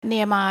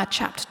Nehemiah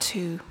chapter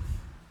 2.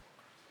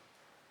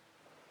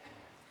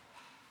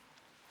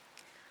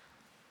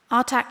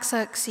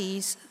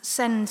 Artaxerxes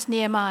sends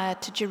Nehemiah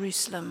to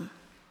Jerusalem.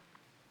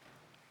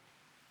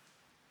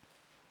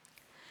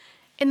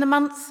 In the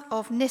month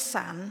of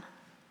Nisan,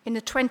 in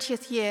the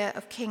 20th year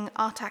of King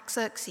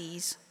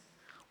Artaxerxes,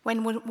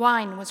 when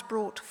wine was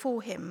brought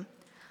for him,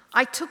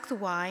 I took the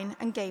wine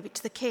and gave it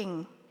to the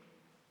king.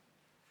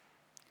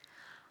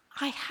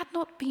 I had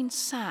not been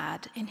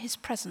sad in his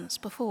presence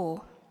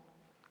before.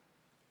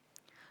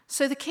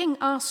 So the king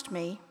asked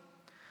me,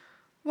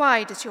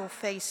 "Why does your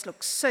face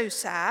look so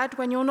sad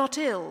when you're not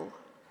ill?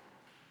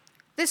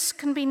 This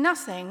can be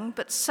nothing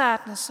but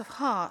sadness of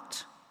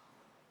heart."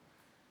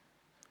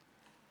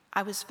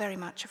 I was very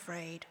much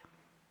afraid.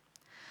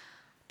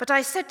 But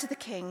I said to the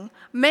king,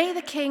 "May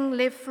the king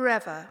live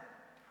forever.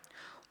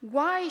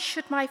 Why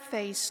should my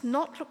face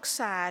not look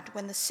sad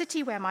when the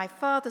city where my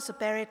fathers are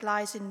buried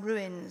lies in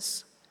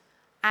ruins,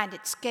 and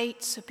its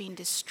gates have been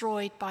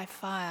destroyed by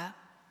fire?"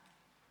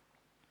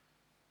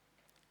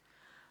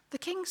 The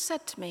king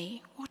said to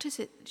me, "What is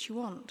it that you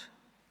want?"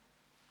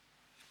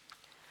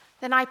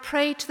 Then I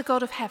prayed to the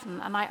God of heaven,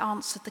 and I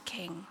answered the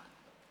king.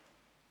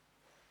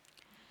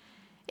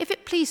 "If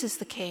it pleases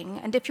the king,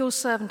 and if your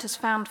servant has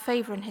found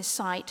favor in his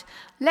sight,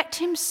 let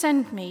him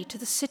send me to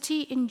the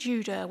city in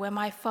Judah where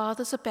my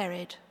fathers are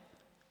buried,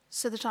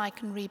 so that I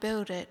can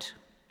rebuild it."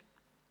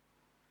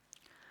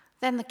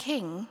 Then the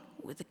king,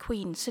 with the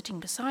queen sitting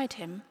beside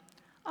him,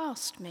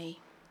 asked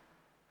me,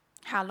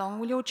 "How long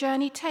will your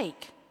journey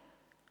take?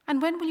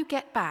 And when will you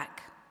get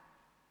back?"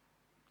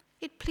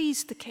 It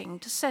pleased the king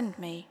to send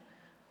me,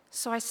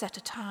 so I set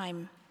a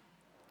time.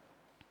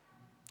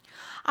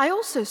 I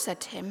also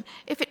said to him,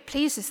 "If it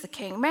pleases the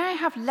king, may I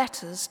have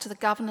letters to the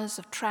governors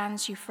of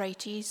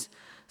Trans-Euphrates,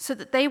 so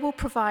that they will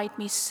provide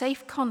me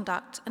safe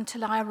conduct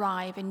until I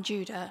arrive in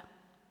Judah?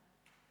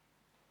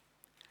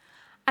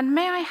 And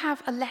may I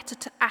have a letter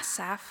to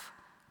Asaph,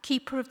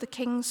 keeper of the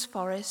king's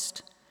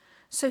forest,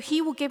 so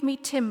he will give me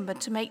timber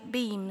to make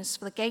beams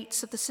for the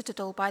gates of the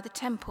citadel by the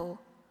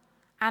temple,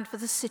 and for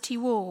the city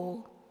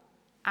wall,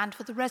 and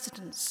for the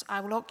residence I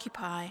will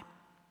occupy."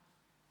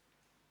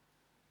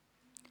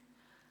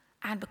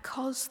 And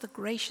because the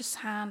gracious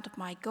hand of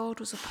my God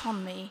was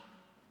upon me,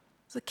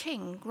 the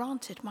king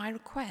granted my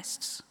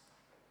requests.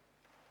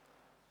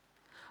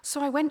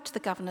 So I went to the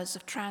governors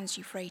of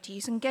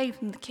Trans-Euphrates and gave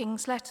them the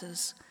king's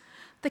letters.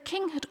 The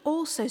king had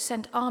also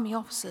sent army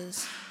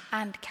officers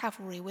and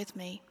cavalry with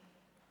me.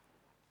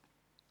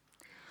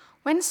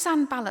 When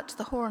Sanballat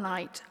the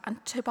Horonite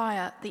and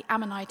Tobiah the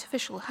Ammonite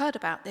official heard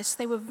about this,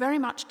 they were very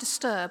much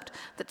disturbed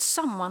that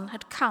someone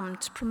had come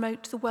to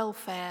promote the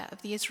welfare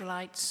of the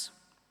Israelites.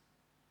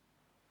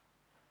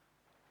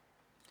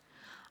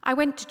 I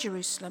went to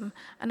Jerusalem,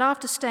 and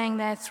after staying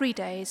there 3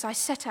 days, I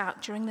set out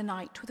during the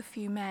night with a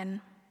few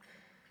men.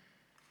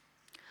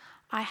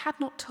 I had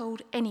not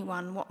told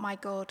anyone what my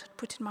God had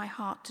put in my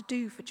heart to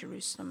do for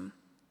Jerusalem.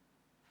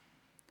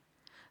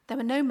 There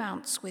were no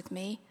mounts with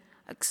me,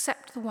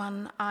 except the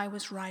one I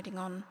was riding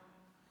on.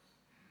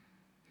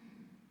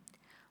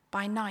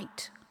 By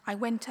night, I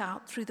went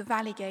out through the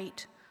valley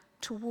gate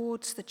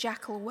towards the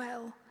Jackal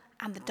Well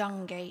and the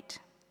Dung Gate,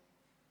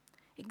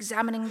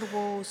 examining the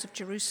walls of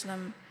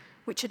Jerusalem,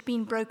 which had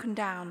been broken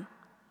down,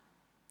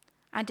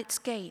 and its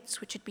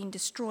gates, which had been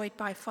destroyed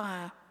by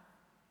fire.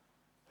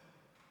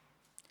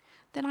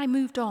 Then I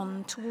moved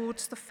on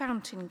towards the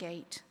Fountain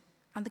Gate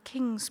and the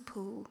King's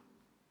Pool,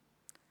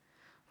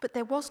 but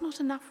there was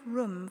not enough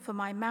room for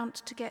my mount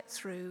to get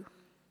through.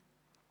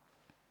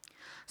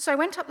 So I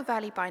went up the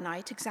valley by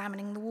night,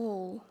 examining the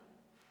wall.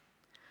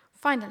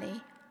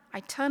 Finally, I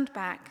turned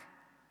back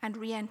and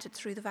re-entered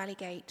through the valley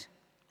gate.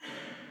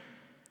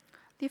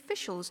 The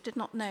officials did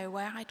not know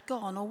where I'd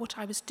gone or what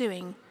I was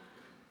doing,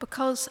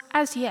 because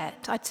as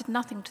yet I'd said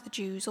nothing to the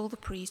Jews or the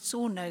priests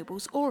or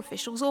nobles or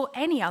officials or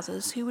any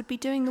others who would be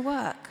doing the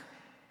work.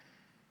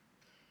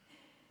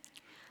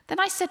 Then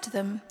I said to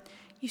them,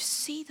 "You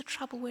see the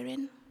trouble we're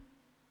in?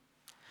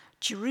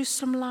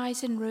 Jerusalem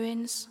lies in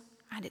ruins,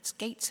 and its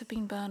gates have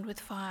been burned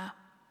with fire.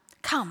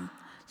 Come,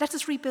 let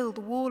us rebuild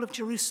the wall of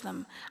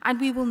Jerusalem,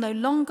 and we will no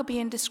longer be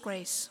in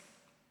disgrace."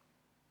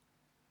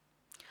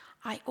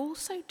 I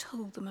also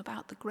told them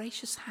about the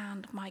gracious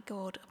hand of my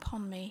God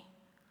upon me,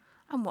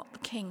 and what the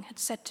king had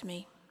said to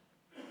me.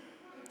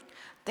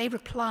 They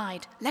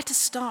replied, "Let us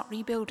start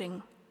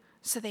rebuilding."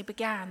 So they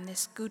began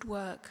this good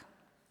work.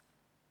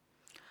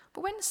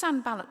 But when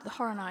Sanballat the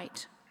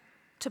Horonite,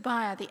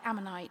 Tobiah the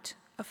Ammonite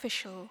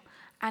official,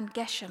 and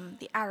Geshem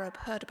the Arab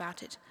heard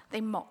about it, they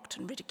mocked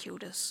and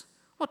ridiculed us.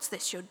 "What's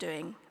this you're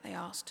doing?" they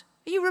asked.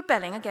 "Are you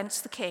rebelling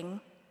against the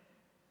king?"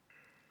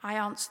 I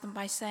answered them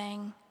by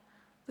saying,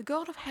 "The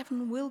God of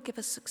heaven will give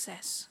us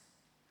success.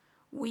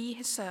 We,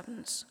 his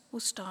servants, will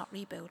start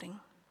rebuilding.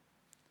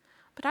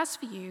 But as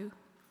for you,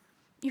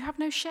 you have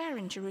no share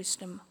in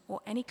Jerusalem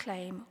or any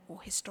claim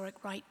or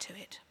historic right to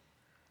it."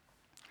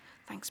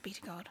 Thanks be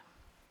to God.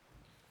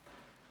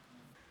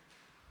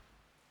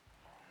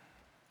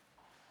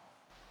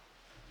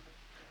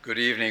 Good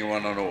evening,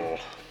 one and all.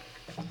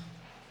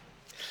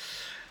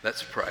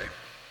 Let's pray.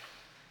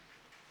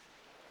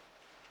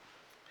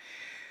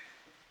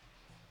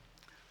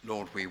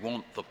 Lord, we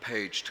want the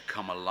page to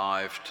come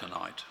alive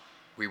tonight.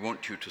 We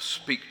want you to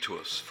speak to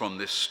us from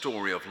this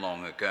story of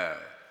long ago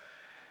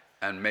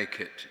and make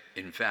it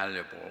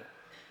invaluable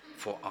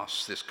for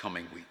us this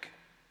coming week.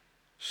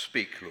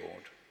 Speak,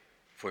 Lord,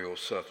 for your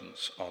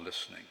servants are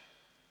listening.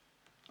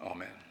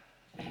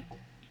 Amen.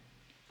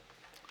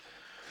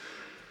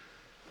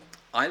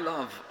 I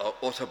love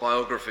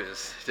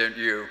autobiographies, don't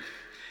you?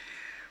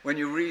 When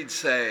you read,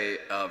 say,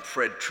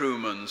 Fred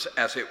Truman's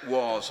As It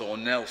Was or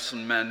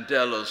Nelson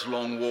Mandela's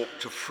Long Walk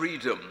to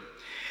Freedom,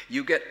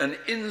 you get an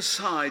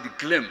inside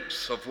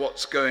glimpse of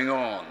what's going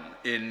on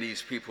in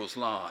these people's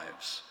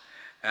lives,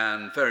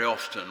 and very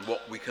often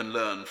what we can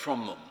learn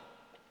from them.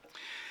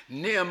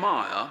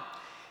 Nehemiah,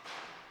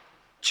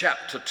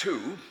 chapter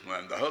 2,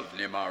 and the whole of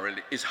Nehemiah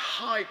really, is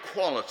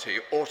high-quality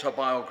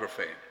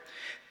autobiography,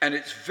 and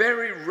it's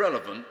very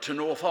relevant to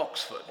North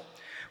Oxford,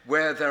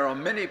 where there are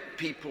many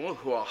people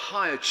who are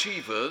high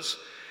achievers,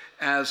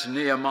 as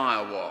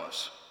Nehemiah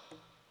was.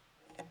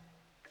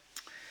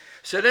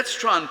 So let's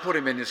try and put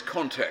him in his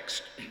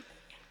context.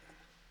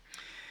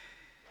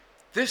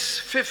 This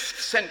 5th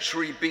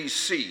century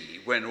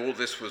BC, when all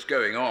this was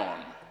going on,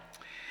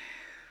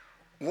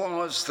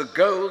 was the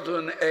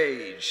golden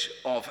age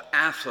of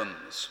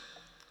Athens,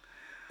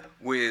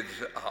 with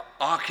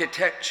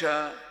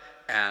architecture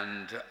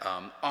and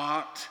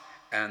art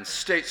and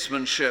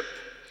statesmanship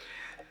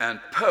and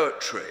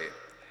poetry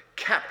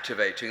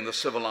captivating the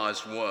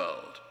civilized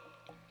world.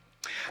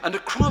 And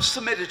across the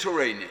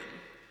Mediterranean,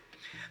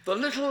 the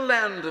little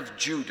land of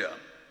Judah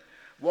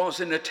was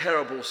in a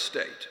terrible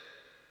state.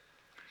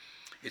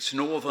 Its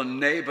northern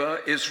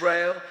neighbor,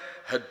 Israel,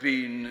 had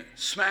been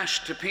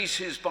smashed to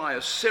pieces by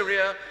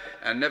Assyria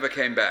and never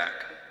came back,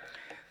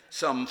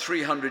 some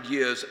 300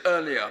 years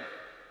earlier.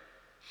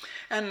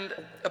 And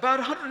about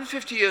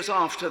 150 years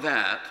after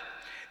that,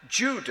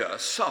 Judah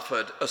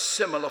suffered a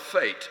similar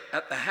fate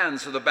at the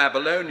hands of the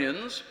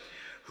Babylonians,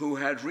 who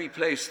had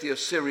replaced the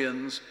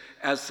Assyrians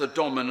as the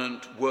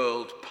dominant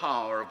world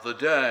power of the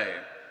day.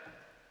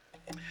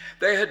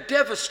 They had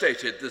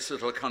devastated this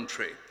little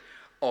country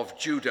of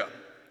Judah.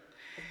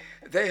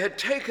 They had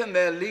taken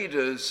their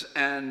leaders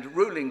and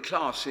ruling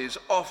classes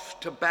off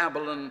to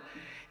Babylon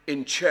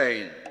in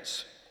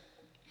chains.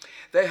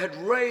 They had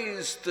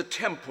razed the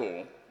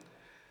temple,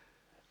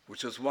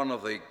 which was one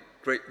of the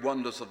great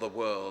wonders of the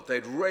world.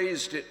 They'd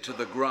razed it to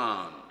the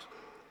ground,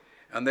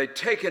 and they'd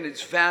taken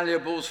its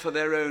valuables for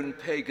their own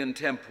pagan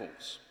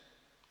temples.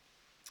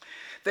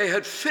 They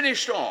had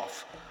finished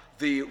off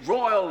the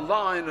royal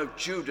line of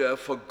Judah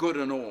for good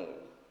and all,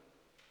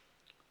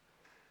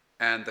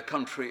 and the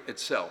country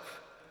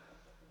itself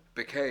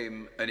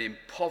became an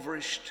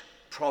impoverished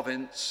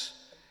province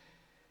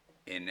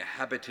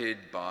inhabited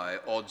by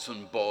odds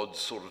and bods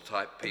sort of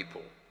type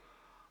people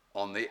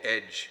on the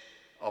edge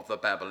of the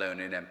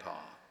Babylonian Empire,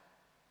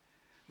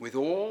 with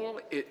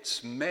all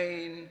its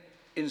main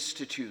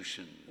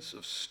institutions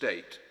of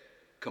state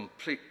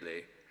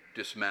completely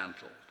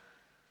dismantled.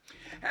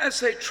 As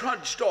they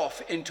trudged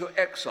off into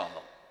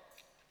exile,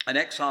 an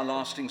exile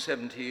lasting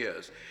 70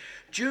 years,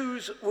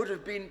 Jews would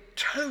have been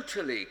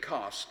totally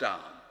cast down,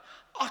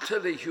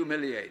 utterly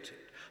humiliated.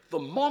 The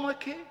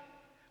monarchy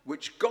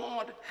which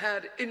God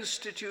had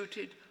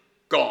instituted,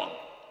 gone.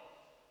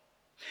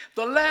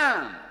 The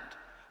land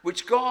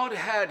which God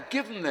had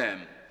given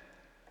them,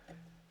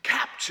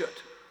 captured.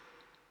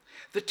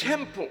 The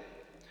temple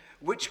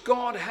which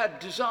God had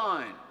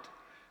designed,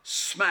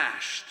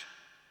 smashed.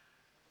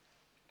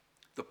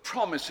 The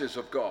promises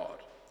of God,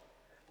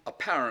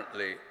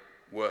 apparently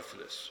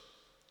worthless.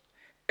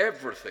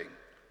 Everything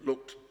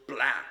looked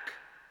black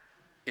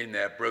in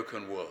their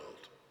broken world.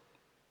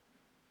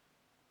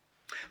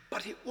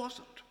 But it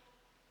wasn't.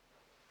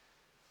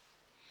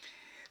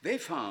 They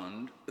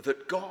found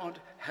that God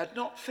had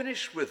not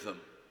finished with them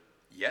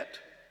yet.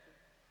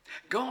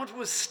 God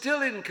was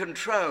still in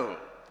control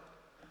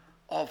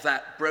of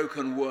that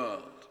broken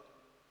world.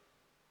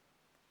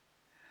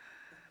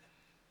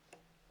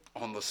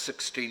 On the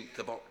 16th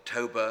of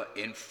October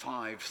in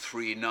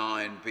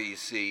 539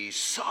 BC,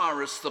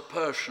 Cyrus the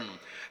Persian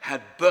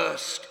had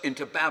burst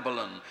into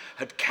Babylon,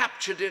 had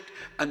captured it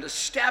and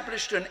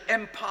established an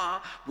empire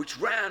which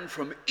ran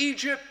from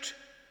Egypt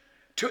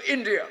to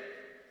India,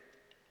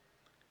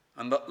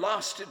 and that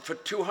lasted for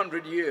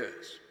 200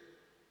 years.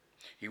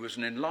 He was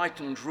an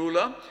enlightened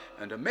ruler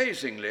and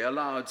amazingly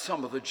allowed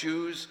some of the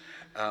Jews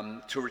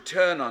to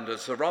return under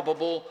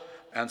Zerubbabel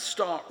and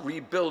start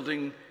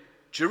rebuilding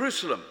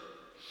Jerusalem.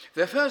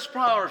 Their first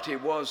priority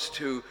was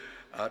to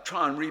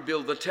try and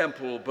rebuild the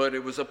temple, but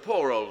it was a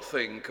poor old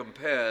thing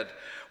compared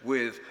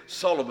with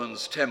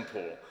Solomon's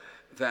temple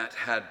that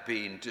had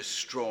been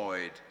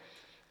destroyed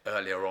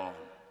earlier on.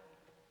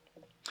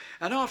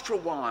 And after a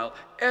while,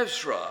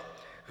 Ezra,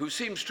 who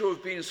seems to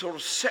have been sort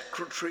of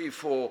secretary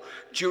for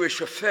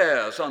Jewish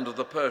affairs under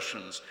the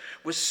Persians,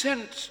 was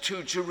sent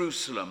to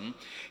Jerusalem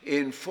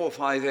in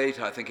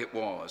 458, I think it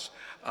was,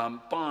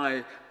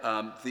 by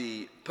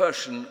the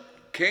Persian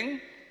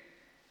king,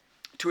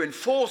 to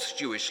enforce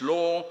Jewish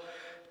law,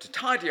 to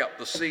tidy up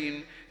the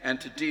scene, and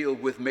to deal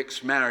with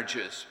mixed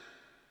marriages.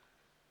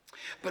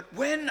 But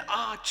when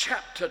our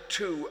chapter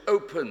 2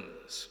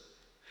 opens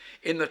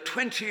in the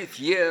 20th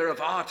year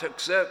of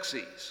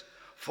Artaxerxes,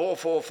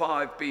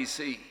 445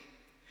 BC,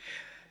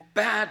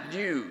 bad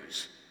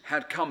news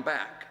had come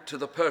back to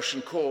the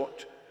Persian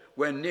court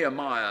where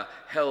Nehemiah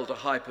held a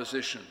high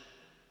position.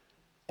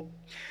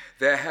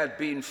 There had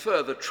been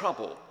further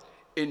trouble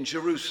in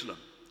Jerusalem.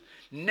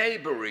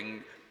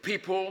 Neighboring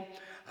people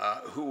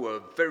who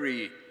were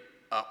very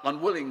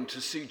unwilling to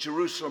see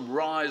Jerusalem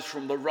rise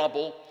from the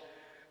rubble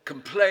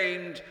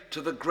complained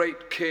to the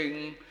great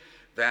king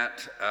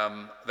that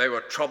they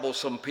were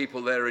troublesome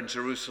people there in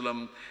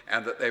Jerusalem,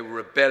 and that they were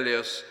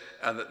rebellious,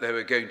 and that they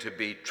were going to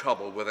be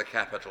trouble with a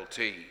capital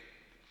T.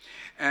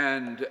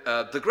 And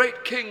the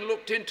great king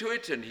looked into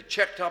it, and he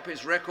checked up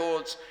his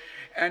records,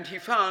 and he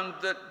found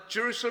that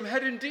Jerusalem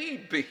had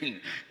indeed been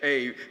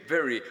a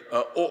very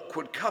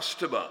awkward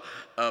customer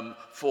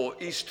for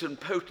Eastern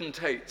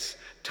potentates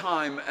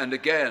time and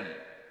again.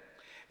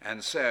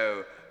 And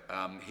so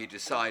he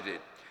decided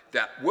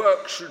that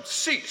work should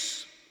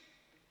cease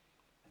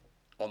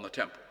on the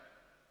temple.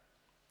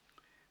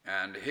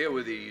 And here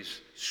were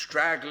these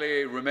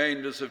straggly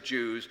remainders of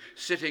Jews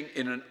sitting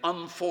in an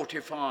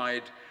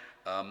unfortified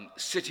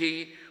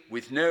city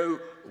with no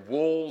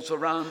walls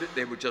around it.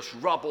 They were just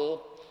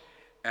rubble,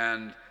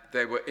 and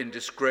they were in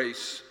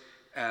disgrace,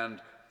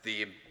 and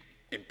the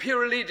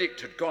imperial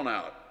edict had gone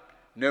out.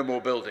 No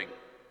more building.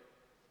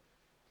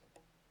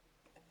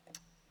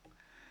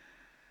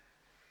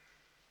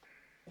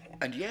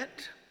 And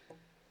yet,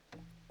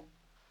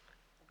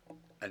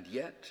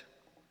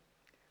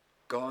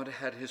 God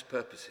had his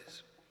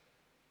purposes.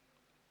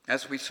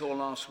 As we saw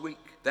last week,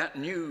 that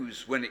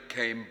news, when it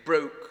came,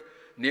 broke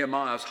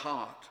Nehemiah's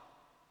heart.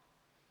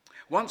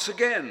 Once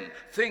again,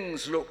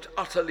 things looked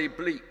utterly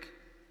bleak,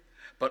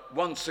 but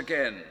once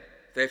again,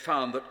 they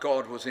found that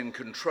God was in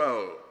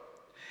control.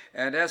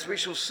 And as we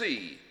shall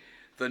see,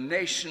 the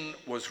nation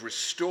was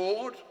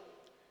restored,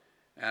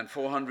 and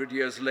 400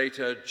 years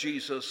later,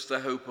 Jesus, the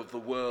hope of the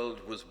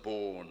world, was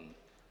born.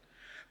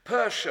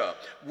 Persia,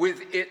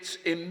 with its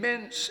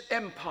immense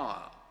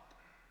empire,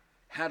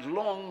 had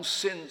long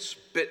since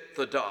bit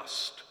the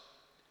dust.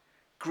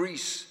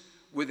 Greece,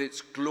 with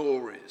its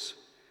glories,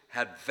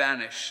 had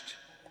vanished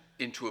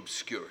into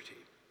obscurity.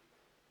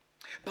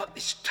 But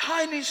this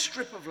tiny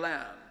strip of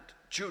land,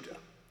 Judah,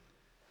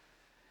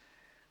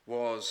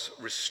 was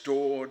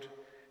restored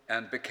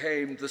and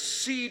became the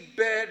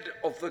seedbed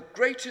of the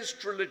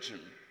greatest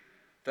religion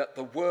that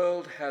the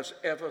world has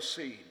ever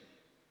seen,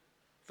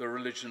 the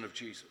religion of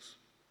Jesus.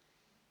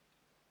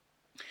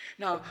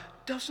 Now,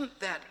 doesn't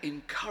that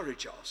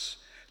encourage us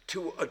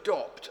to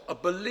adopt a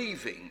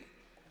believing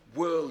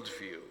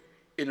worldview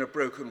in a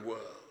broken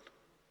world?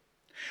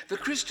 The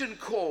Christian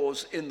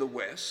cause in the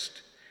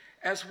West,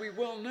 as we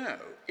well know,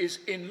 is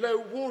in low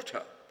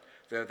water,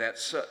 though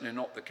that's certainly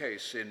not the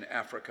case in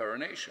Africa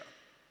and Asia.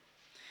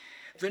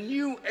 The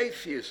new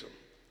atheism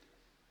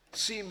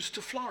seems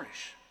to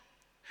flourish.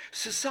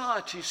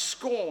 Society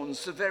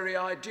scorns the very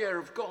idea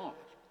of God.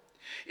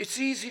 It's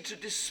easy to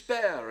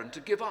despair and to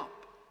give up.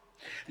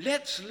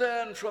 Let's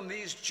learn from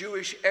these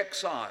Jewish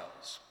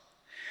exiles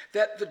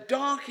that the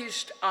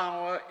darkest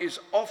hour is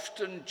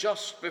often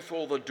just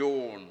before the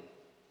dawn,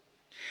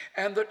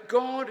 and that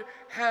God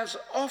has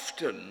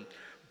often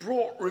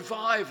brought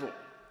revival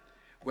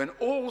when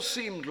all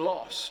seemed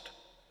lost,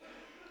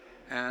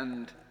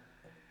 and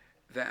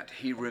that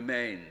he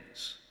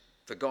remains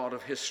the God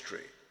of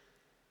history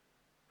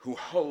who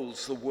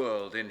holds the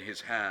world in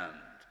his hand.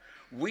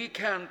 We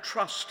can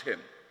trust him.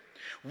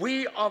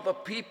 We are the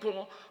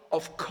people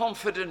of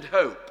confident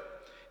hope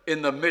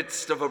in the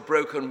midst of a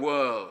broken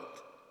world.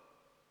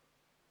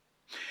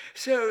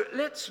 So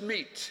let's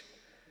meet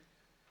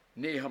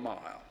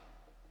Nehemiah,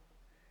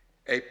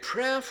 a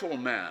prayerful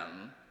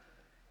man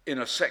in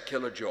a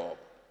secular job.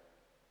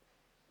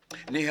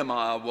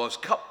 Nehemiah was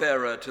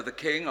cupbearer to the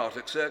king,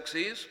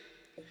 Artaxerxes.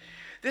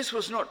 This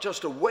was not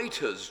just a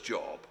waiter's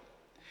job.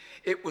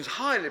 It was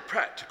highly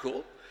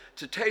practical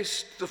to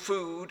taste the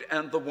food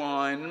and the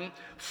wine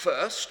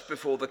first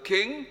before the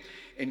king,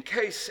 in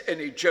case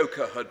any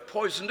joker had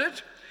poisoned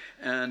it,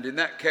 and in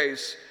that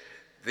case,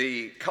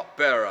 the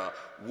cupbearer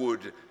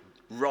would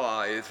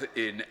writhe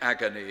in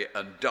agony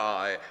and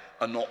die,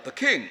 and not the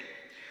king.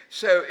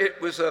 So it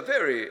was a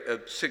very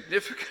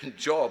significant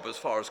job as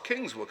far as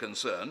kings were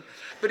concerned,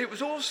 but it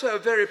was also a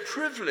very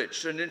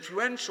privileged and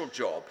influential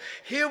job.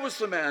 Here was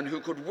the man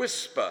who could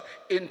whisper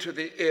into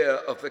the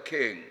ear of the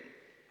king.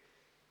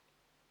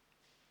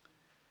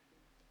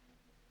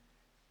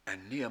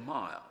 And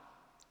Nehemiah,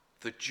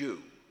 the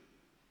Jew,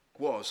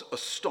 was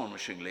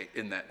astonishingly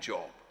in that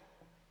job.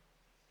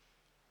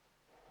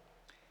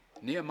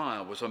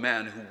 Nehemiah was a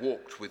man who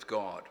walked with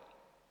God.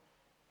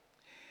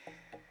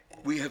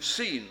 We have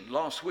seen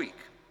last week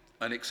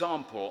an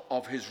example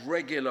of his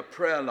regular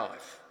prayer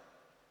life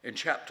in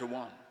chapter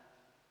 1.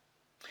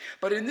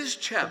 But in this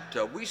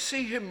chapter, we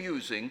see him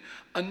using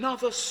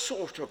another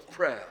sort of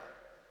prayer.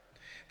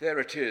 There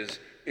it is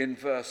in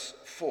verse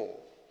 4.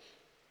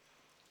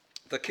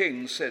 The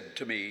king said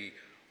to me,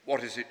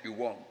 "What is it you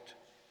want?"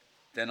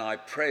 Then I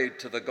prayed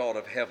to the God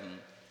of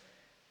heaven,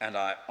 and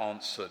I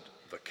answered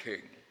the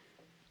king.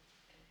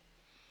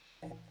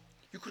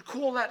 You could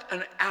call that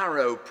an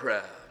arrow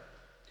prayer.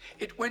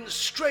 It went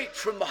straight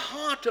from the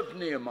heart of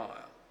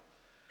Nehemiah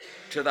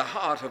to the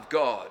heart of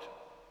God.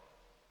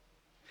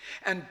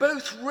 And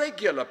both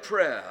regular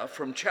prayer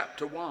from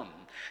chapter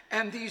 1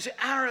 and these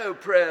arrow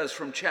prayers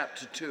from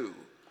chapter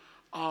 2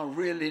 are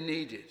really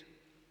needed.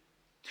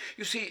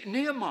 You see,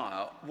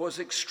 Nehemiah was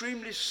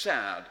extremely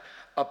sad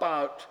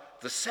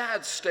about the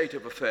sad state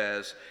of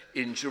affairs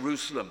in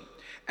Jerusalem,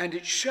 and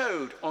it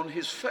showed on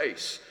his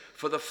face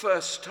for the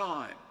first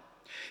time.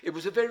 It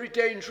was a very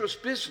dangerous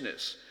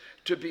business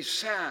to be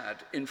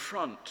sad in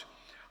front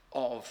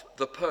of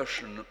the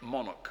Persian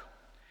monarch.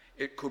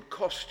 It could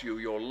cost you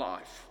your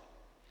life.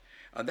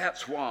 And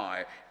that's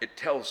why it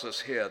tells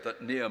us here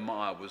that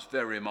Nehemiah was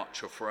very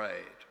much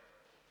afraid.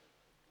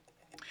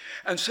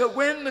 And so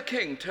when the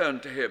king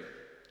turned to him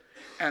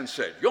and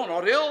said, "You're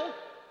not ill?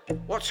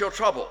 What's your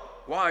trouble?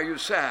 Why are you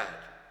sad?"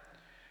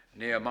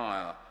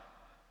 Nehemiah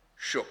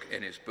shook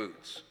in his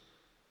boots.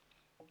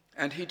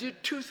 And he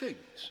did two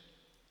things.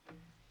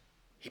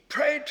 He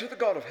prayed to the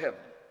God of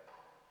heaven,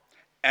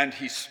 and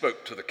he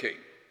spoke to the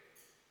king.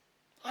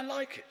 I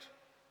like it.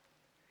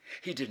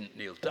 He didn't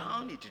kneel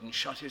down, he didn't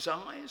shut his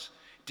eyes,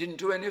 didn't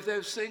do any of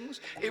those things.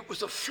 It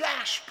was a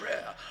flash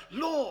prayer.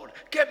 Lord,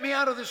 get me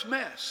out of this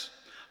mess.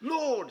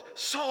 Lord,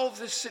 solve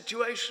this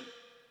situation.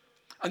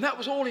 And that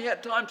was all he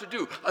had time to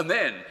do. And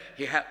then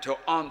he had to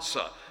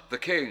answer the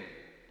king.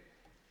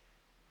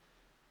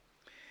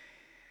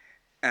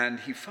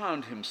 And he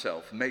found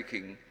himself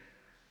making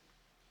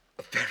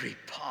a very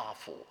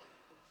powerful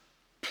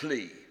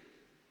plea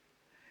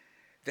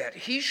that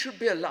he should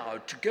be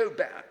allowed to go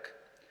back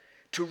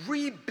to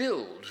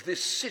rebuild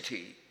this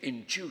city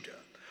in Judah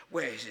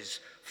where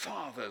his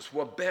fathers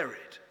were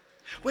buried,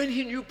 when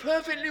he knew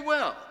perfectly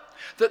well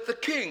that the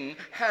king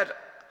had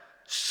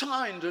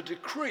signed a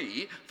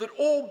decree that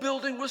all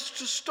building was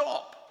to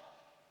stop.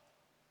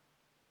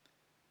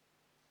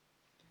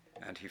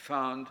 And he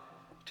found,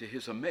 to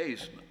his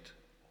amazement,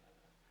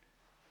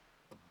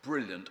 a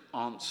brilliant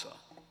answer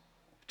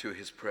to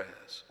his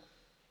prayers.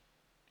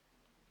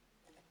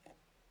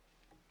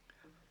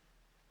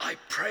 I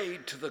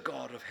prayed to the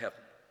God of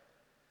heaven,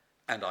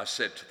 and I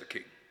said to the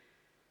king.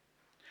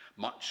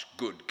 Much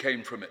good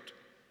came from it.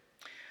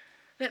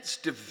 Let's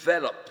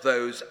develop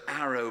those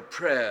arrow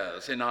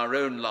prayers in our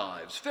own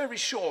lives, very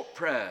short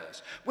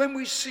prayers, when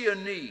we see a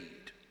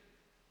need,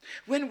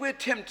 when we're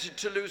tempted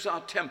to lose our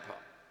temper,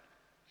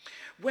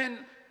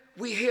 when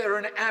we hear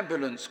an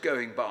ambulance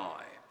going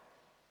by,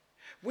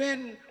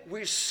 when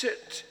we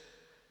sit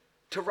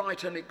to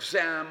write an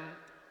exam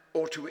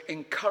or to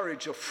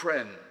encourage a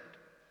friend,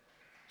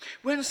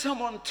 when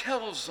someone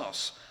tells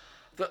us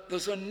that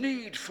there's a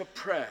need for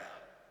prayer.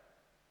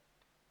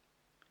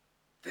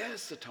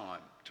 There's the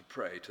time to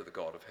pray to the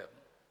God of heaven.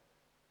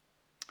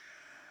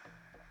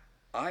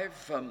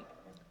 I've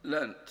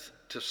learnt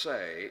to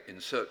say in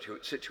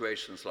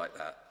situations like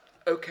that,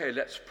 okay,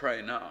 let's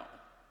pray now.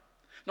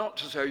 Not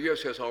to say,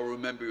 yes, I'll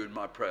remember you in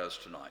my prayers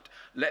tonight.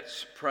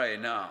 Let's pray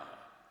now.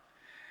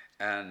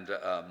 And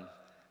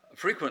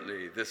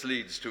frequently this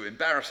leads to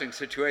embarrassing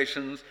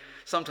situations,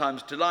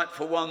 sometimes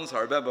delightful ones. I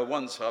remember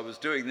once I was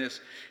doing this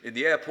in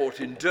the airport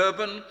in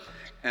Durban,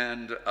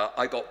 and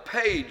I got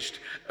paged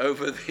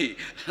over the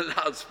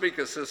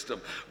loudspeaker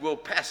system, "Will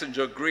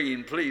passenger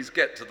Green please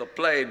get to the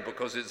plane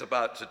because it's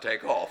about to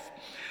take off?"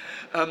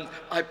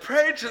 I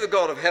prayed to the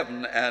God of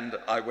heaven and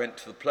I went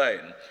to the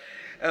plane.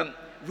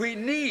 We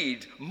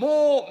need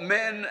more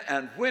men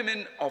and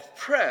women of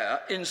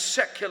prayer in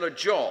secular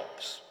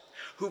jobs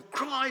who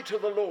cry to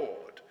the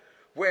Lord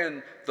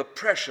when the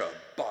pressure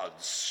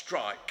buds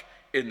strike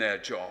in their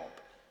job.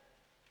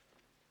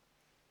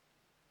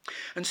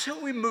 And so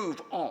we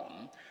move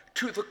on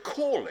to the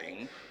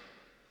calling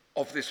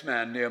of this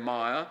man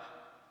Nehemiah,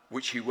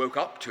 which he woke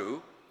up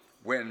to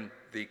when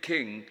the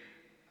king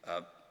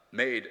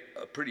made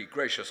a pretty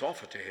gracious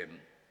offer to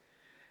him.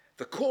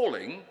 The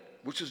calling,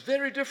 which was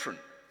very different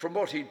from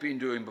what he'd been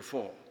doing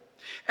before,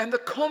 and the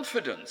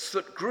confidence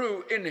that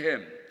grew in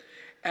him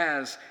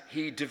as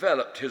he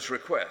developed his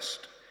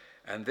request,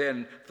 and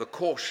then the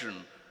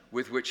caution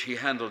with which he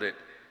handled it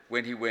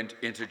when he went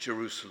into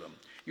Jerusalem.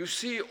 You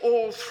see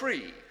all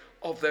three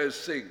of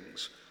those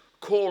things,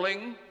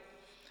 calling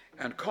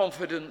and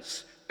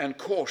confidence and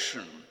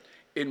caution,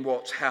 in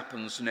what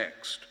happens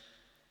next.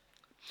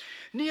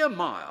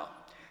 Nehemiah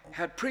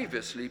had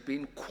previously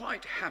been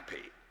quite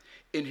happy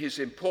in his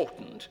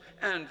important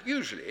and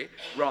usually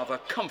rather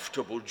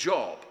comfortable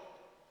job.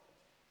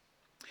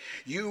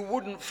 You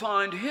wouldn't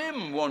find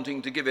him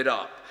wanting to give it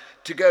up,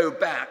 to go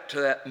back to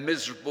that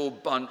miserable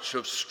bunch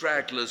of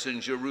stragglers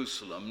in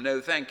Jerusalem.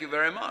 No, thank you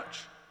very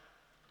much.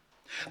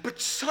 But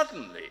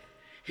suddenly,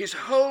 his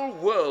whole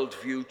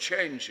worldview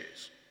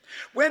changes.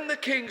 When the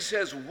king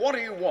says, "What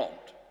do you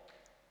want?"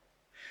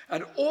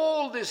 and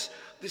all this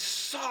this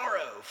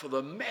sorrow for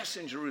the mess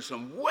in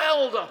Jerusalem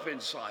welled up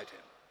inside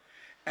him.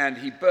 And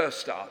he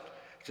burst out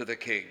to the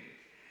king.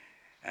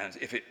 And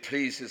if it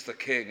pleases the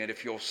king, and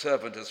if your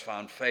servant has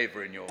found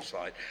favor in your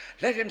sight,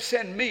 let him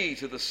send me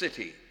to the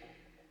city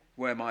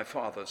where my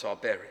fathers are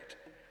buried,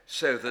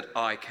 so that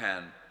I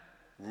can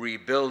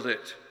rebuild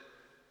it.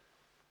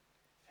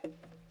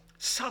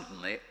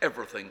 Suddenly,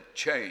 everything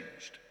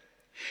changed.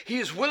 He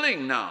is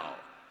willing now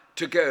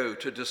to go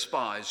to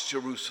despise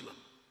Jerusalem.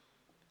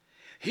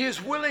 He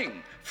is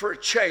willing for a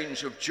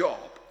change of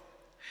job.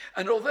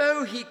 And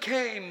although he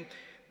came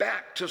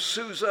back to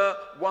Susa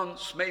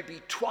once,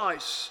 maybe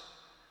twice,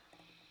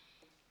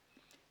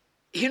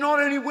 he not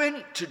only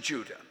went to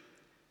Judah,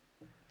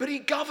 but he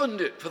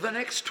governed it for the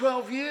next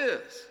 12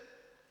 years.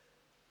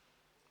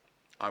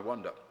 I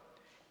wonder,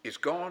 is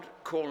God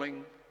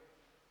calling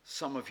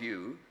some of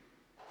you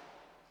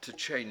to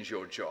change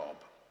your job?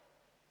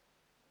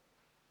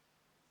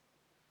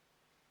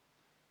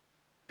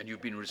 And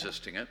you've been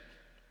resisting it.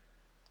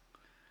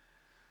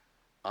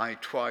 I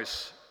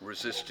twice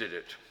resisted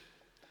it.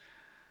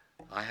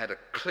 I had a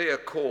clear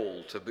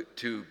call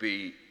to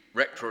be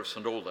rector of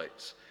St.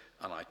 Aldate's,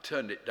 and I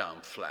turned it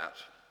down flat.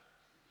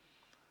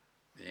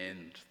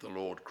 And the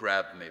Lord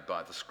grabbed me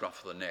by the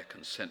scruff of the neck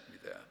and sent me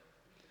there.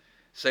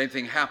 Same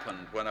thing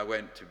happened when I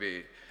went to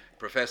be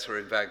professor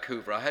in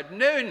Vancouver. I had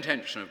no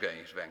intention of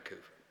going to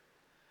Vancouver.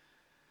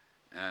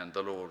 And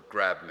the Lord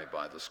grabbed me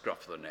by the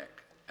scruff of the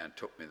neck and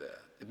took me there.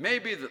 It may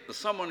be that there's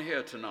someone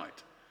here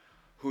tonight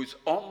who's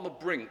on the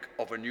brink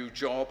of a new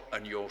job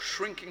and you're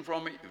shrinking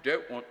from it, you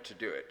don't want to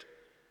do it.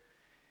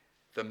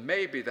 There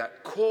may be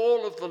that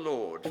call of the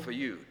Lord for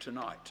you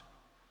tonight.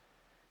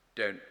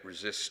 Don't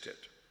resist it.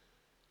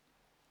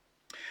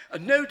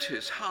 And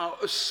notice how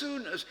as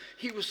soon as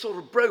he was sort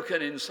of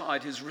broken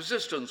inside, his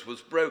resistance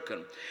was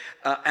broken,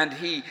 and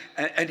he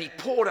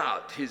poured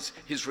out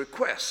his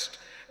request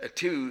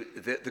to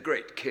the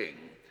great king.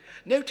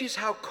 Notice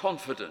how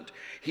confident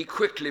he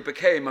quickly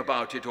became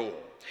about it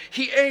all.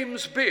 He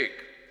aims big,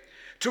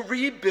 to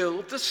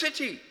rebuild the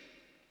city,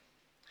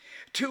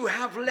 to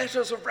have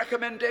letters of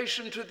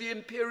recommendation to the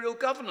imperial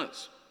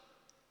governors,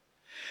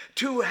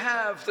 to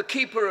have the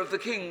keeper of the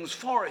king's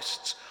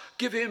forests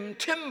give him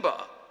timber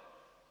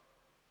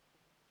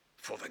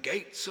for the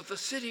gates of the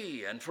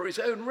city and for his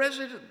own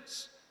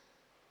residence.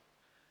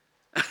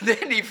 And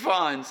then he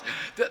finds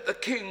that the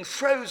king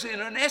throws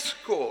in an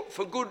escort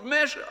for good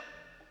measure,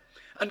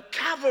 and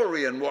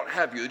cavalry and what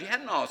have you that he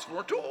hadn't asked for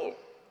at all.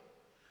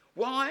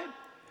 Why?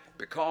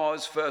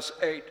 Because, verse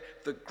 8,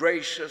 the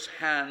gracious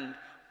hand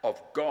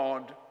of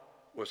God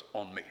was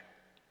on me.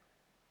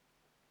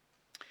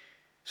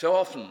 So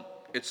often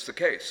it's the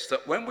case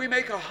that when we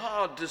make a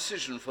hard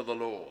decision for the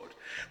Lord,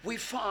 we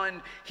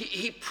find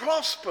he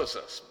prospers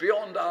us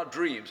beyond our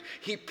dreams.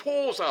 He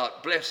pours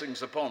out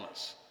blessings upon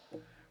us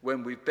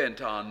when we've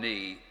bent our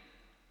knee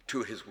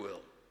to his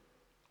will.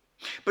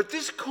 But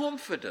this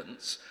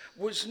confidence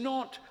was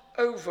not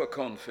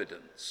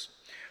overconfidence.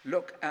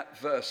 Look at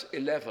verse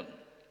 11.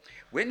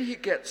 When he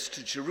gets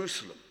to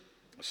Jerusalem,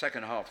 the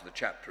second half of the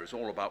chapter is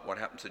all about what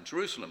happens in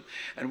Jerusalem.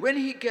 And when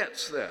he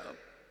gets there,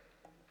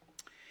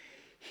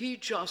 he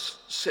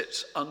just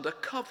sits under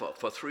cover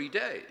for 3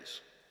 days,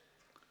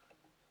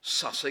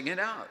 sussing it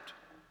out.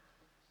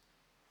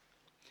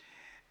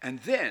 And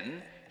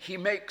then he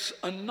makes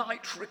a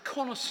night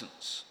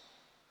reconnaissance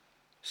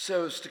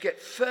so as to get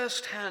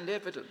first-hand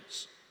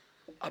evidence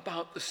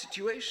about the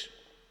situation.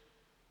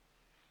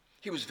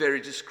 He was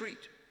very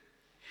discreet.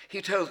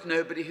 He told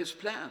nobody his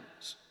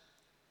plans.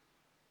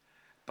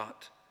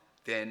 But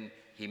then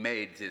he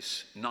made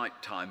this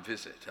nighttime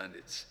visit, and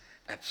it's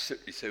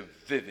absolutely so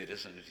vivid,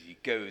 isn't it? He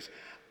goes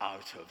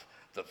out of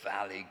the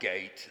valley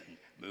gate and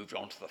moved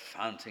on to the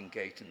fountain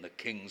gate and the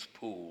king's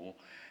pool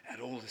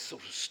and all this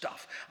sort of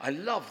stuff. I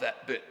love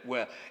that bit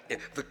where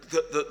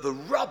the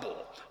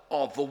rubble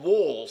of the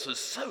walls is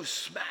so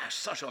smashed,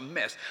 such a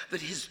mess, that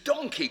his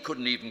donkey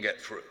couldn't even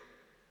get through.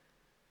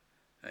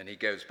 And he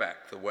goes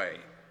back the way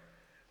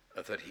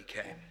that he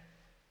came.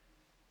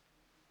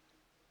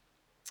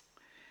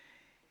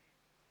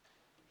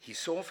 He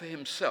saw for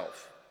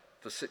himself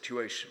the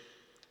situation.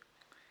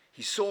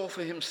 He saw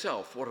for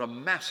himself what a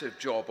massive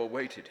job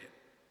awaited him.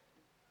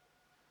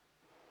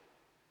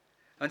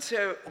 And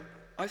so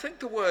I think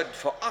the word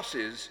for us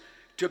is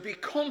to be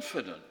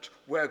confident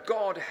where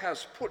God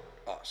has put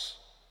us,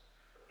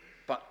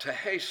 but to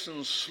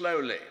hasten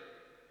slowly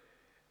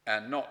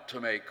and not to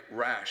make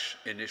rash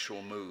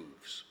initial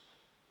moves.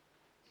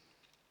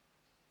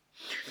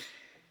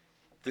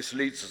 This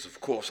leads us,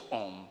 of course,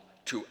 on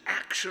to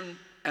action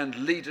and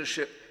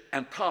leadership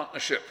and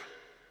partnership.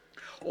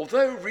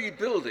 Although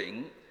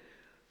rebuilding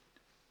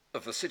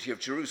of the city of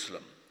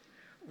Jerusalem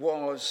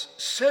was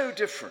so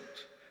different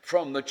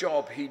from the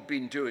job he'd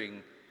been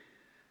doing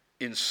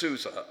in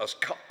Susa as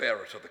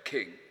cupbearer to the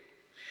king,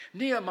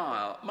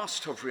 Nehemiah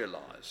must have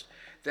realized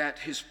that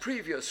his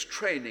previous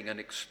training and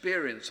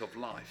experience of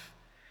life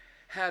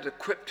had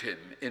equipped him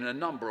in a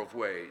number of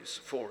ways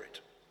for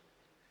it.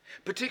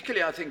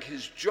 Particularly, I think,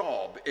 his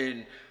job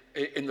in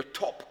in the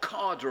top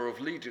cadre of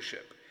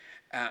leadership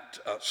at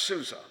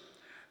Susa,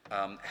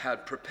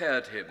 had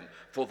prepared him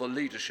for the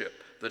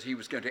leadership that he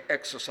was going to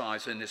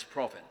exercise in this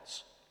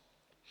province.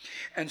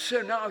 And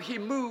so now he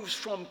moves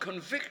from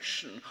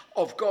conviction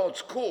of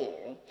God's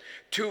call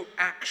to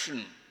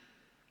action.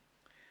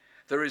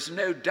 There is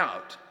no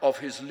doubt of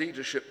his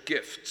leadership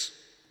gifts.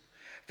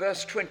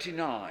 Verse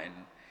 29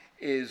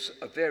 is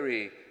a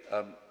very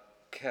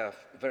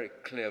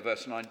clear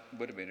verse.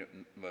 Wait a minute,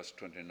 verse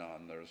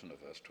 29. There isn't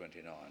a verse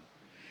 29.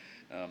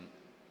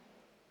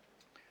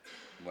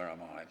 Where am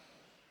I?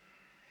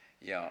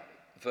 Yeah,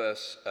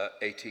 verse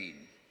 18.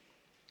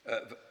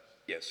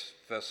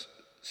 Verse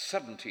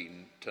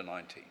 17 to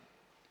 19.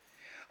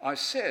 I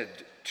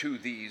said to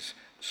these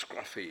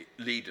scruffy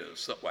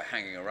leaders that were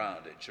hanging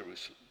around in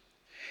Jerusalem,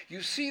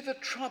 you see the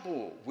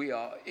trouble we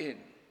are in.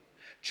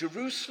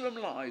 Jerusalem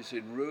lies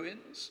in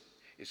ruins.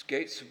 Its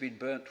gates have been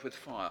burnt with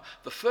fire.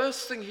 The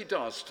first thing he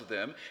does to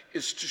them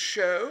is to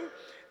show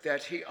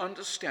that he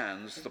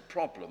understands the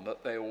problem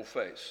that they all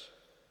face.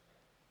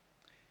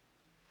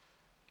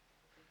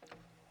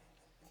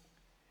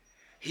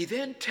 He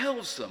then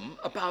tells them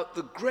about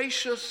the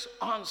gracious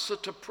answer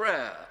to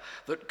prayer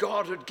that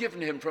God had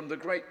given him from the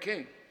great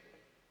king.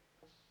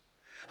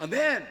 And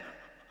then,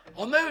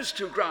 on those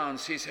two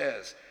grounds, he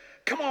says,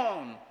 come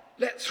on,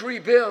 let's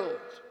rebuild.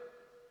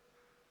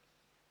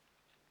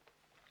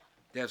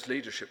 There's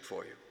leadership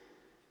for you.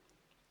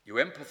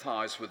 You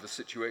empathize with the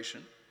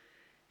situation,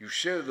 you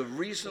show the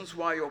reasons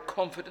why you're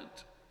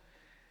confident,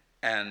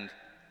 and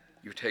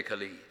you take a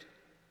lead.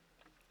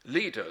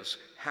 Leaders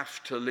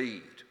have to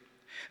lead.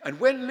 And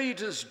when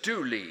leaders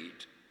do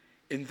lead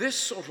in this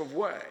sort of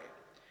way,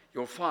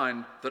 you'll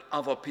find that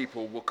other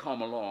people will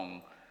come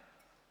along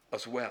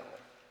as well.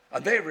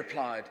 And they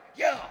replied,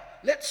 yeah,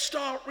 let's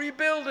start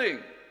rebuilding.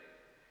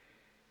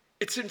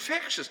 It's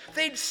infectious.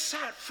 They'd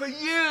sat for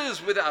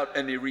years without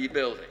any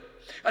rebuilding.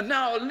 And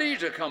now a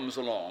leader comes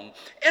along,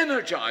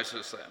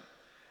 energizes them,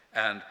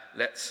 and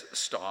let's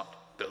start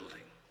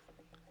building.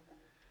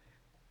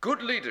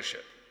 Good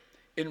leadership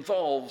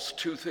involves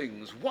two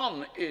things.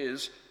 One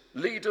is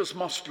leaders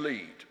must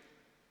lead.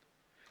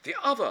 The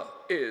other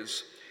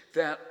is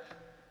that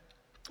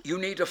you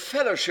need a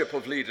fellowship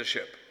of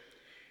leadership.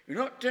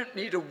 You don't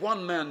need a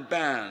one-man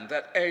band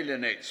that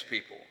alienates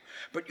people,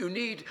 but you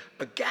need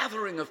a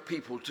gathering of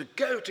people to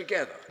go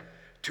together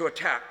to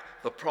attack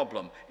the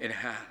problem in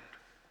hand.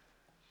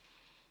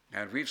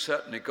 And we've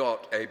certainly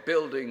got a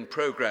building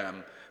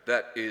program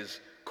that is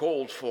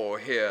called for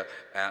here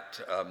at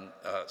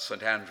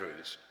St.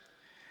 Andrews.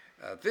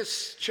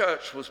 This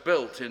church was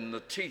built in the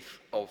teeth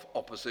of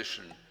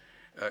opposition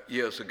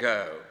years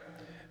ago,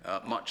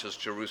 much as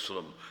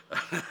Jerusalem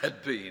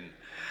had been.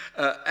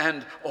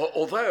 And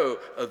although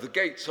the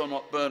gates are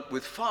not burnt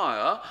with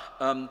fire,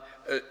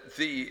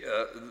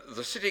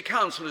 the city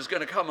council is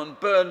going to come and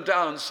burn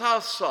down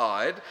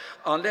Southside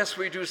unless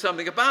we do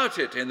something about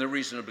it in the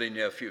reasonably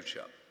near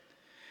future.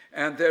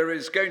 And there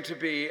is going to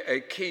be a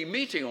key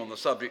meeting on the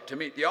subject to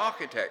meet the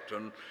architect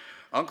and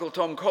Uncle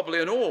Tom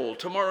Cobley and all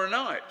tomorrow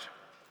night.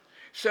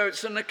 So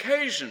it's an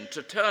occasion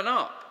to turn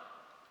up.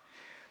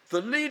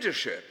 The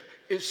leadership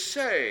is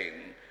saying,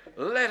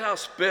 let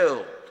us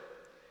build.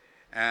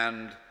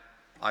 And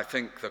I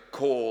think the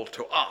call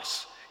to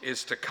us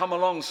is to come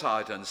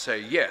alongside and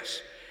say,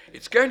 yes,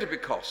 it's going to be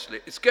costly,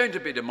 it's going to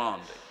be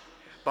demanding,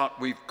 but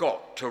we've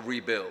got to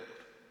rebuild.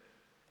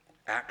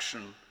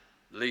 Action,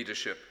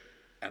 leadership,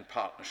 and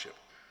partnership.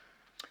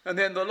 And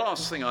then the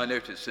last thing I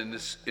notice in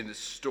this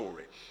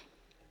story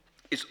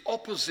is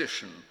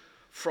opposition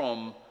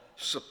from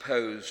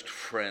supposed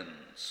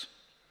friends.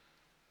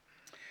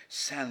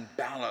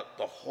 Sanballat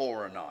the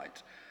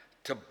Horonite,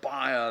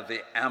 Tobiah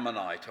the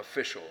Ammonite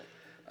official,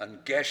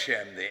 and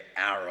Geshem the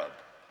Arab,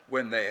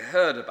 when they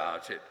heard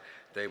about it,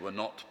 they were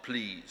not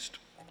pleased.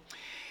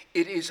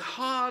 It is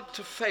hard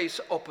to face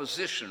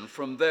opposition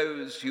from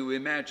those you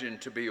imagine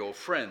to be your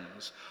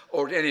friends,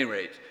 or at any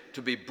rate,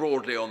 to be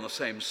broadly on the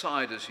same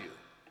side as you.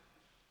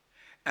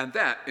 And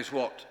that is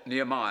what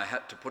Nehemiah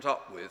had to put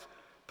up with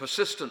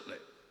persistently.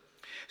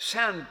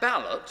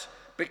 Sanballat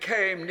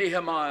became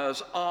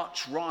Nehemiah's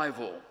arch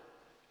rival.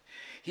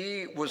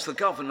 He was the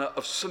governor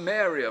of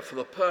Samaria for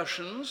the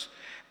Persians,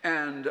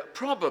 and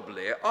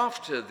probably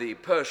after the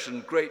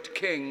Persian great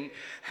king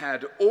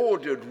had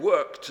ordered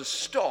work to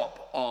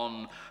stop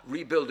on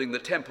rebuilding the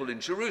temple in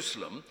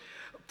Jerusalem,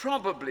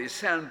 probably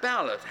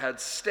Sanballat had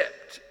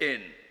stepped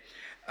in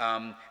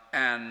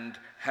and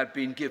had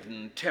been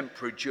given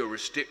temporary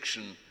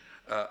jurisdiction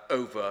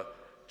over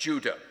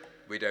Judah.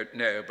 We don't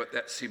know, but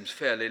that seems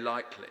fairly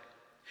likely.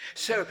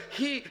 So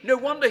no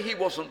wonder he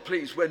wasn't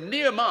pleased when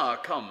Nehemiah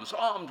comes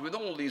armed with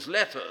all these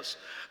letters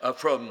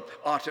from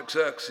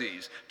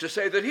Artaxerxes to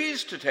say that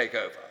he's to take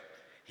over.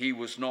 He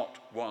was not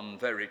one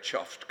very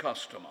chuffed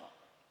customer.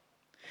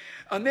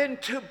 And then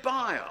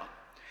Tobiah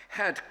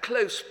had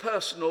close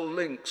personal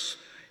links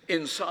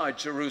inside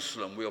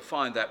Jerusalem. We'll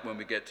find that when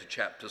we get to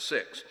chapter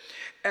 6.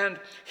 And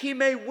he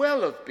may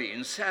well have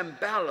been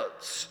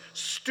Sanballat's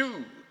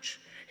stooge,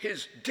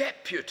 his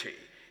deputy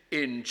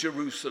in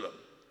Jerusalem.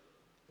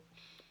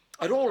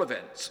 At all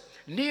events,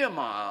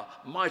 Nehemiah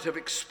might have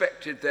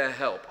expected their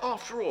help.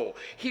 After all,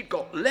 he'd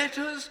got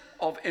letters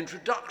of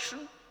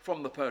introduction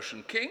from the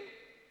Persian king,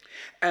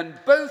 and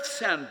both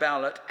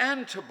Sanballat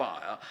and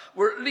Tobiah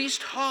were at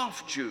least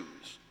half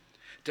Jews.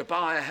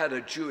 Tobiah had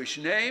a Jewish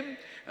name,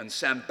 and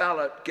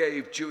Sanballat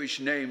gave Jewish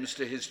names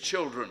to his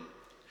children.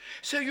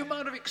 So you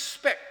might have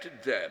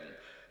expected them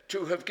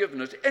to have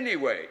given at any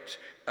rate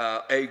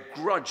a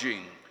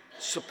grudging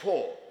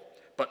support,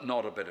 but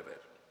not a bit of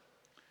it.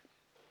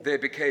 They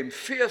became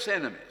fierce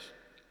enemies,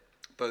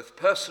 both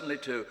personally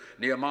to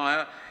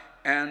Nehemiah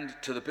and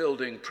to the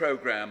building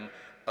program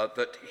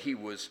that he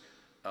was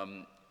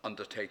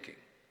undertaking.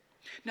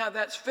 Now,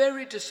 that's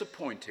very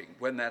disappointing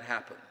when that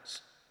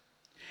happens.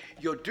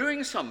 You're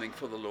doing something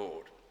for the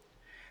Lord,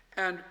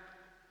 and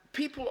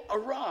people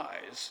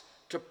arise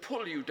to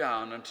pull you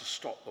down and to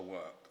stop the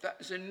work. That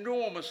is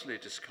enormously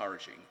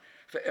discouraging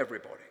for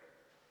everybody.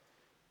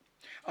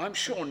 I'm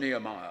sure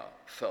Nehemiah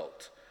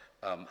felt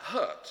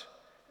hurt,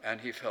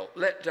 and he felt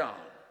let down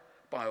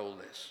by all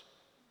this.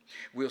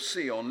 We'll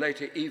see on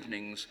later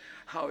evenings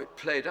how it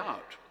played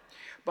out.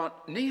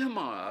 But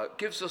Nehemiah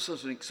gives us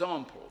as an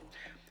example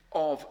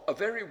of a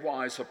very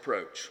wise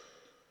approach.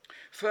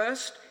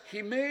 First,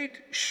 he made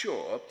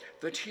sure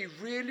that he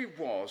really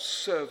was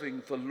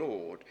serving the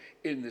Lord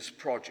in this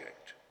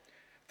project.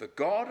 The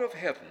God of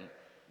heaven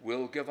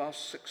will give us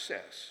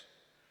success.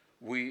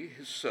 We,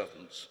 his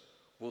servants,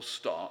 will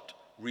start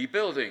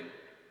rebuilding.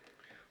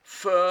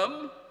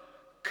 Firm,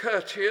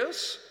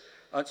 courteous,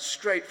 and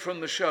straight from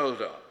the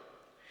shoulder.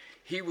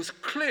 He was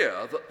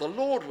clear that the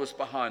Lord was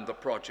behind the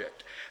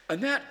project,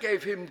 and that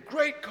gave him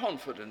great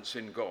confidence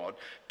in God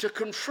to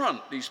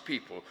confront these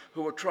people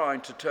who were trying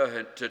to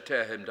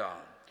tear him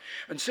down.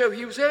 And so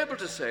he was able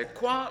to say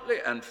quietly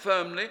and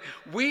firmly,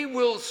 we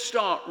will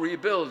start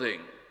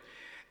rebuilding.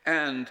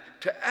 And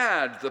to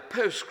add the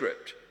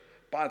postscript,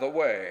 by the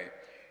way,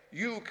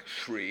 you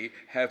three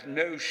have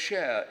no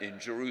share in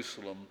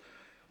Jerusalem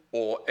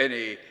or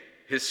any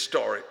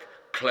historic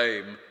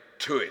claim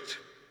to it.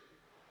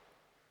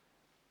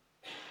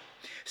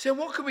 So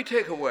what can we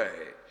take away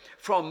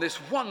from this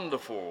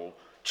wonderful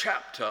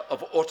chapter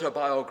of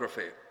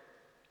autobiography?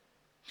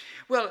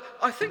 Well,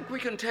 I think we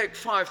can take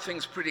 5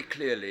 things pretty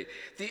clearly.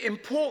 The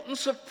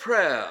importance of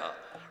prayer,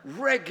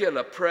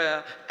 regular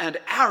prayer and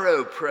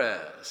arrow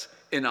prayers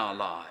in our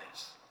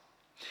lives.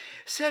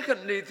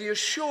 Secondly, the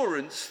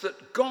assurance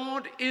that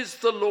God is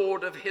the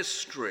Lord of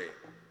history.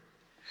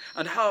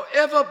 And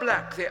however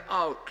black the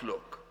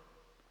outlook,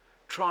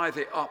 try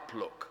the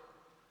uplook,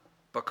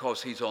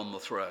 because he's on the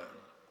throne.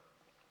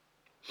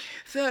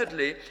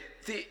 Thirdly,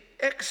 the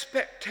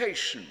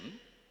expectation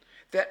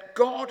that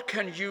God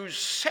can use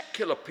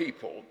secular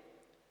people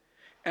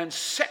and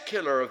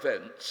secular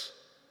events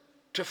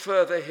to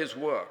further his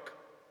work,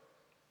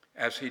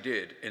 as he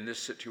did in this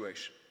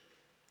situation,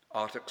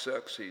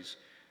 Artaxerxes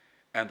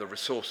and the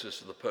resources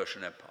of the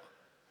Persian Empire.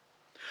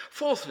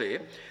 Fourthly,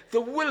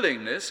 the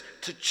willingness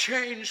to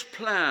change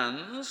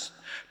plans,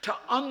 to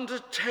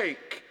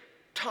undertake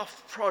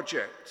tough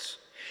projects,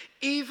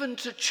 even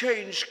to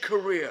change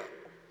career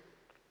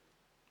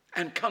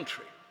and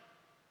country,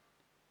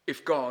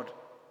 if God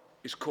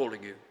is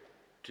calling you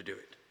to do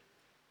it.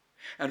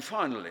 And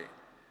finally,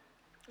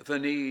 the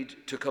need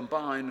to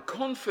combine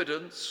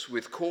confidence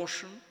with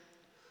caution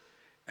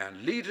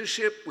and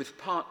leadership with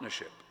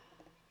partnership,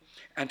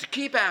 and to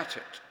keep at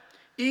it,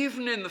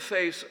 even in the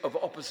face of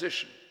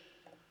opposition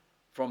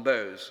from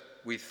those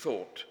we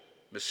thought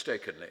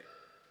mistakenly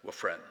were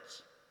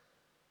friends.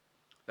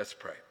 Let's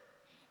pray.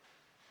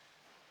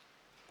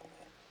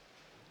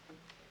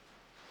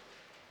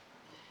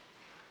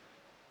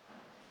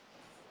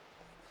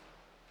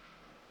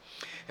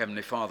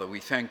 Heavenly Father,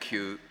 we thank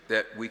you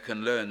that we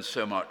can learn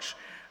so much,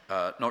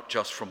 not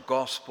just from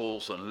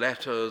Gospels and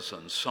letters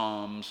and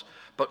Psalms,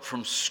 but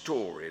from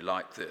story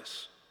like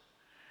this.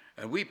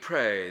 And we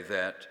pray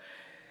that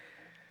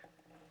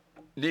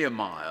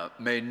Nehemiah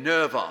may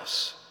nerve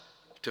us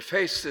to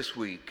face this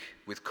week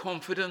with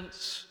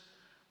confidence,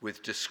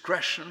 with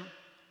discretion,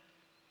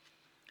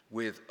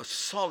 with a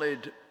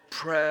solid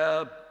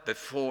prayer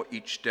before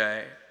each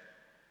day,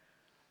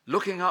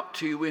 looking up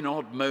to you in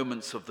odd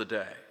moments of the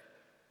day,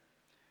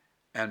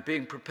 and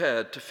being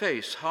prepared to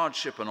face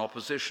hardship and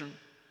opposition,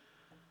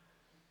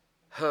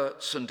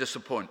 hurts and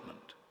disappointment,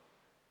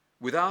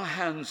 with our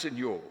hands in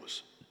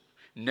yours,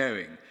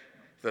 knowing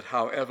that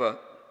however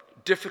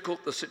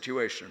difficult the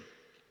situation,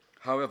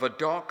 however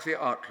dark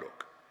the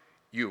outlook,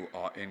 you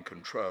are in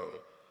control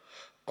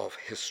of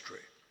history.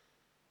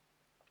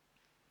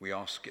 We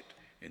ask it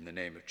in the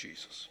name of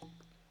Jesus.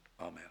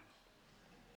 Amen.